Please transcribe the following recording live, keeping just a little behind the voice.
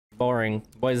boring.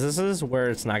 Boys, this is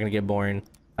where it's not gonna get boring.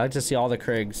 I like to see all the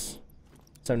Krigs.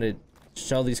 Time to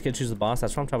show these kids who's the boss.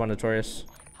 That's what I'm talking about, Notorious.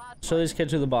 Show these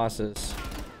kids who the boss is.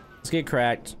 Let's get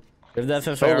cracked. We have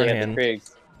the FFAR Totally in have hand. the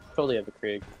Krig. Totally have the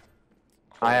Krig.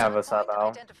 I have a sub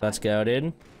out. Let's go, dude.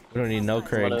 We don't need no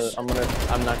Krigs.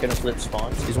 I'm not gonna flip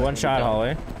spawns. He's one shot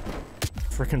hallway.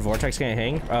 Freaking Vortex can't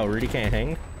hang. Oh, Rudy can't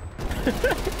hang.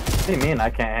 What do you mean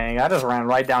I can't hang? I just ran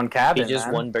right down cabin. He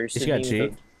just one burst He's at got me cheat.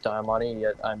 with a dime on it,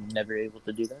 yet I'm never able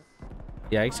to do that.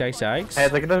 Yikes, yikes, yikes. Hey,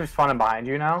 look at them spawning behind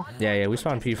you now. Yeah, we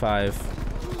spawned P5.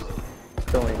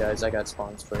 Don't worry, guys. I got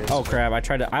spawns for you. Oh crap!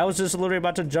 I was just literally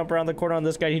about to jump around the corner on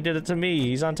this guy. He did it to me.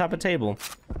 He's on top of table.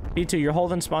 P2, you're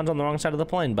holding spawns on the wrong side of the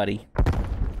plane, buddy.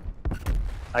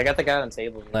 I got the guy on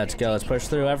table. Let's go. Let's push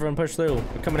through. Everyone push through.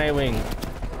 We're coming A-wing.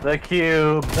 The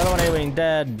cube. Another one A-wing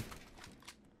dead.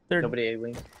 Nobody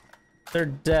A-wing. They're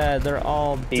dead. They're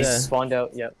all He's dead. spawned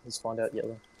out. Yep, he spawned out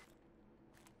yellow.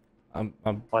 I'm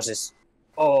Watch this.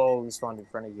 Oh, he spawned in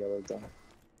front of yellow. Done.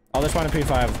 Oh, they're spawning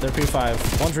P5. They're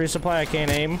P5. One's resupply. I can't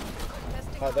aim.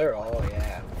 Oh, they're all,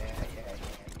 yeah.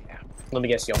 Let me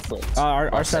guess, y'all flipped.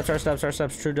 Our steps.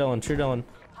 True Dylan.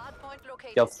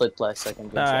 Y'all flipped last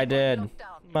second. I did.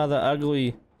 Mother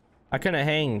ugly. I couldn't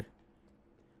hang.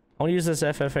 I want to use this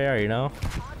FFAR, you know?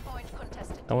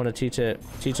 I want to teach it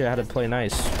how to play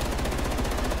nice.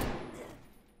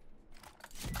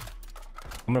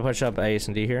 I'm gonna push up A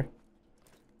and D here.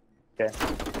 Okay.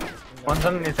 One's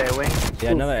underneath A-wing. Yeah,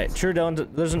 another True Dylan.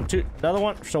 There's another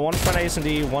one. So one front A and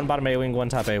D, one bottom A wing, one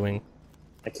top A wing.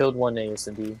 I killed one AS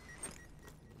and D.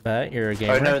 Bet you're a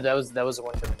gamer. Oh no, that was the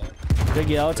one coming in. Big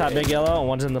yellow, top big yellow, and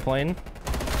one's in the plane.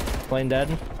 Plane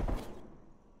dead.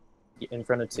 In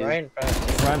front of two. Right in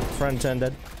front. Front 10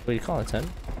 dead. What do you call it, 10?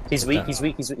 He's weak.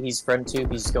 He's front two.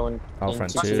 He's going. Oh,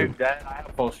 front into two. Two dead. I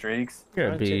have full streaks. You're a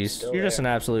Front two's beast. still You're just there.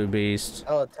 an absolute beast.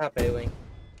 Oh, top A-wing.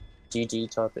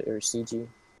 GG top it or CG.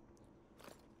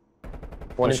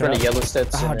 One Push in front up. of yellow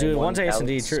steps. Oh, and dude, then one's one A and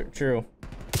D. pallets. True.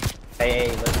 Hey,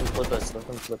 let them flip us. Let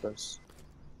them flip us.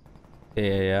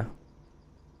 Yeah.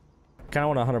 Kind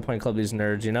of want to 100-point club these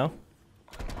nerds, you know?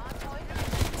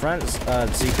 Front,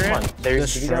 secret. Come on,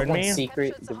 there's destroyed one me.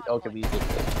 secret. Okay, we did.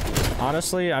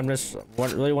 Honestly, I'm just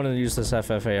really wanting to use this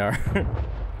FFAR.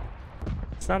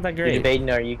 It's not that You're great. debating,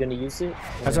 are you gonna use it?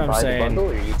 That's what I'm Buy the saying. bundle,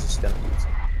 or are you just gonna use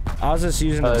it? I was just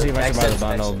using it to see if I could buy the access,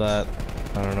 bundle, but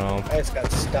I don't know. I just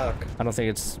got stuck. I don't think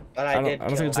it's. But I don't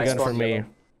think it's a I gun for spawned me. yellow.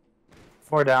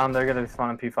 4 down. They're gonna spawn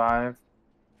in P5.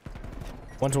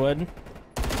 One's wood.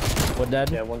 Wood dead.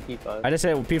 Yeah, one P5. I just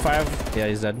said P5. Yeah,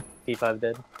 he's dead. P5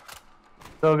 dead.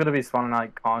 Still gonna be spawning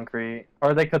out concrete,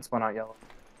 or they could spawn out yellow.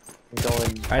 I'm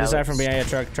going. I just died from pallets.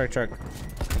 behind a truck.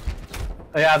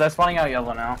 Oh, yeah, they're spawning out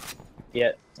yellow now.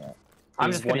 Yeah. I'm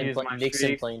He's just gonna one in use plane. my Nick's in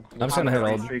streak. plane. I'm just gonna hit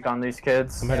old. Streak on these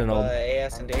kids. I'm hitting old.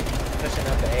 AS and D. Pushing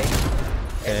up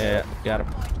A. Yeah, got him.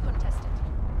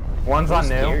 One's on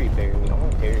new. Gary Berry. I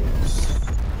want Gary's.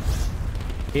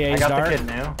 Yeah, I he's got dark. the kid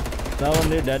new. No one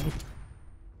new dead.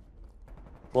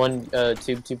 One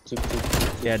tube.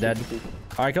 Yeah, dead.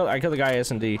 Oh, I killed the guy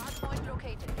S and D.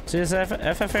 See, this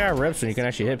FFAR rips when you can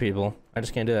actually hit people. I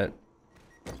just can't do it.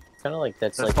 Kind of like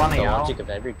that's They're like the spawning out. logic of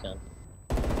every gun.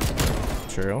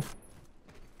 True.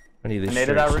 I need these. I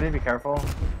naded that, Rudy. Be careful.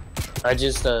 I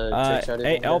just trick-shot it.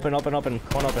 Hey, open.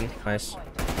 One open. Nice.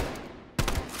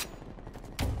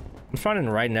 I'm spawning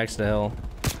right next to hill.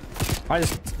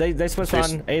 They split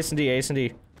spawn. A and D.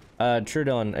 True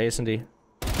Dylan. A and D.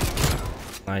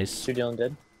 Nice. Two Dylan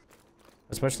dead.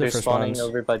 Especially They're for spawning spawns.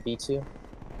 over by B2.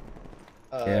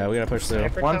 Yeah, we gotta push through.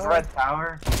 sniper One's tower? red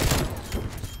tower.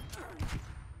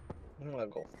 I'm gonna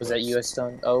go Was that first. US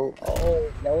stun? Oh.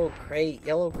 Oh,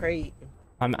 yellow crate.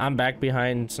 I'm back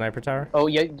behind sniper tower. Oh,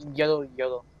 yeah, yellow.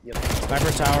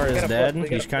 Sniper tower is gotta dead. flip,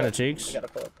 we He's gotta kind of flip. cheeks. We gotta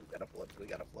flip.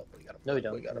 No, we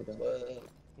don't. We gotta We don't. flip.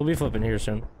 We'll be flipping here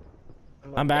soon.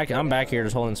 I'm back here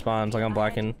just holding spawns like I'm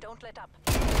blocking.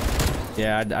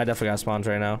 Yeah, I definitely got spawns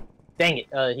right now. Dang it.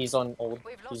 He's on old.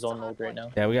 He's on old right now.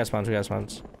 Yeah, we got spawns.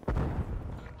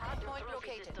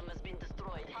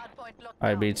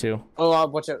 Alright, B2. Oh,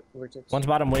 watch out. One's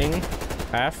bottom wing.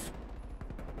 Half.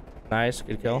 Nice,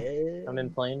 good kill. Yeah. I'm in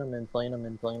plane.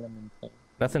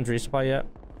 Nothing's resupply yet.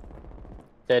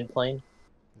 Dead plane.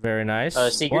 Very nice.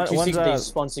 Secret. Two One's, secret. They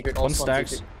spawn secret. All one spawn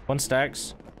stacks. secret. One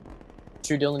stacks.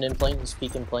 True Dylan in plane. He's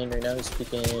peeking plane right now. He's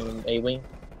peeking A wing.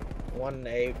 One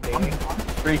A, B I'm wing.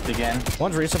 streaked again.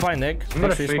 One's resupply, Nick. I'm gonna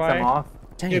Nick's streak them resupply. off.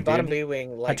 Dang Dude, it, bottom dude. B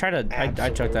wing. Like, I tried to. I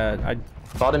chucked that.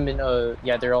 Bottom in.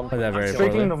 Yeah, they're all. Played that very I'm poorly.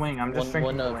 streaking the wing. I'm just streaking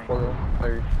one the wing. portal.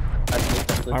 Or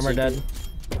Armor dead.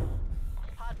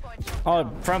 Oh,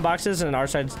 front boxes and our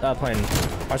side plane.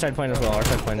 Our side plane as well. Our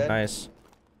side plane. Dead. Nice.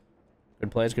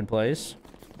 Good plays, good plays.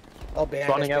 Oh, behind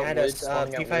Spawning out us, wood, behind us.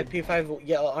 spawning out P5,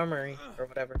 yellow armory, or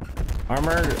whatever.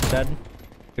 Armor, dead.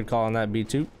 Good call on that,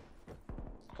 B2.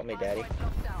 Call me daddy.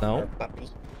 No, Or puppy.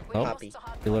 nope. Puppy.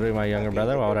 You're literally my younger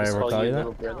brother. Why would I ever call you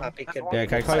that? Puppy could Yeah, be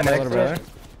can I the call you my size little brother?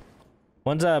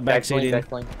 One's backseating.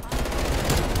 Backplane.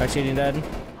 Backseating dead.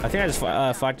 I think I just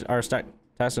fucked or stuck.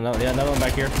 Test another. Yeah, another one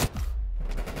back here.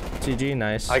 CG,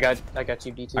 nice. I got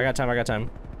you, D2. I got time. I got time.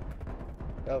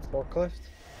 Oh, forklift.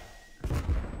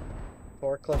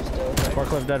 Forklift still. Right?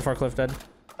 Forklift dead. Forklift dead.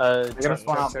 They're gonna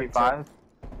spawn out P5.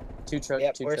 Two truck,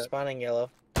 Yep, two we're truck. spawning yellow.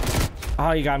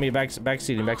 Oh, you got me.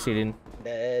 Backseating. Backseating.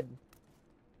 Dead.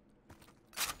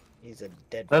 He's a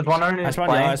dead. There's one fish. underneath. I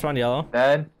spawned yellow. I spawned yellow.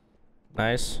 Dead.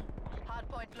 Nice.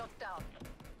 Hardpoint locked down.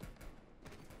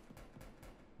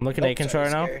 I'm looking Oh, A control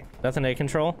right sorry, now. scary. Death and A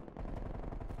control.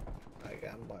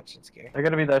 I'm watching scary. They're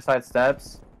gonna be their side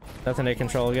steps. Death and A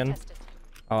control again. Tested.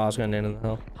 Oh, I was going in the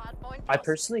hill. Hardpoint I lost.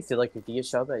 personally feel like if you get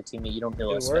shot by a teammate, you don't heal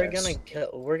Dude, us we're fast. gonna kill.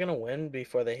 We're gonna win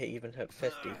before they even hit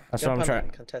 50. That's Jump what I'm on trying.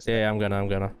 that contest. Yeah, I'm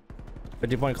gonna.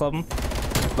 50-point club him.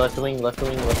 Left wing, left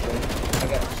wing, left wing.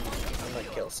 I'm gonna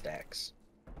kill stacks.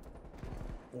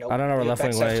 Nope. I don't know where left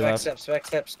wing way left.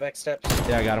 Back steps.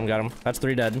 Yeah, I got him. That's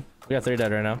 3 dead. We got 3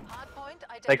 dead right now. Hardpoint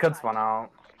They could identified. spawn out.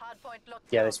 Hardpoint locked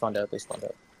Yeah, down. they spawned out. They spawned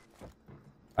out.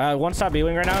 One stop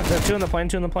B-wing right now. There's 2 in the plane.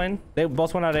 2 in the plane. They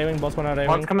both went out A-wing. Both went out A-wing.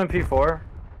 One's coming P4.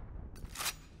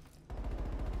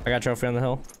 I got trophy on the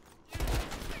hill.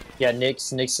 Yeah,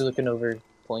 Nick's looking over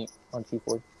point on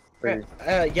P4.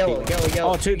 Yellow.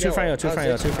 Oh, two front yellow, two front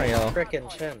yellow, two front yellow. Frickin'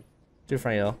 chin. 2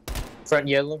 front yellow. Front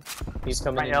yellow. He's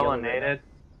coming Front in yellow right now.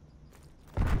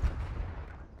 naded.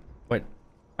 Wait.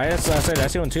 I said I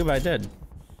see one too, but I did.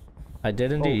 I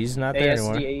did indeed. He's not there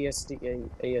anymore.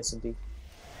 ASD.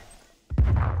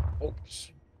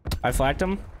 Oops. I flagged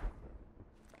him.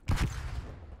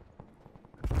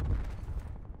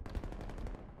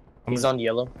 He's on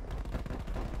yellow.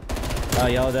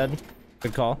 Yellow dead.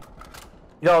 Good call.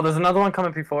 Yo, there's another one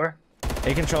coming P4.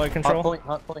 A control, A control.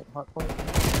 Hot point.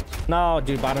 No,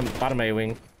 dude, bottom A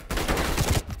wing.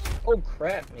 Oh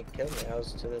crap! He killed me. I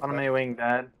was to the. On my wing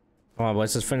dead. Come on,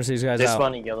 boys, let's finish these guys They're out.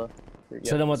 spawning yellow. Hit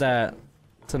him with that.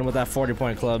 Hit him with that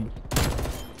 40-point club.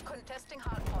 Contesting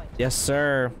hardpoint. Yes,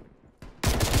 sir.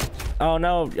 Oh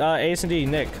no, Ace and D,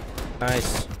 Nick.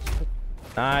 Nice.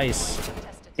 Nice.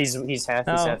 Tested. He's half.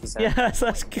 Oh, yes,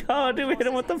 let's go, dude. We hit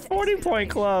him with the 40-point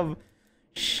club.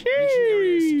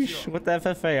 Sheesh. With the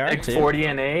FFAR, Like too. 40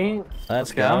 and 8.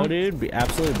 Let's go, dude.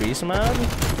 Absolute beast mode.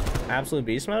 Absolute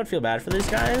beast mode. Feel bad for these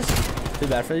guys. Feel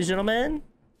bad for these gentlemen.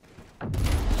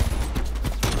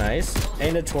 Nice.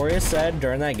 And Notorious said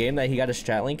during that game that he got his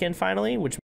chat link in finally,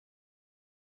 which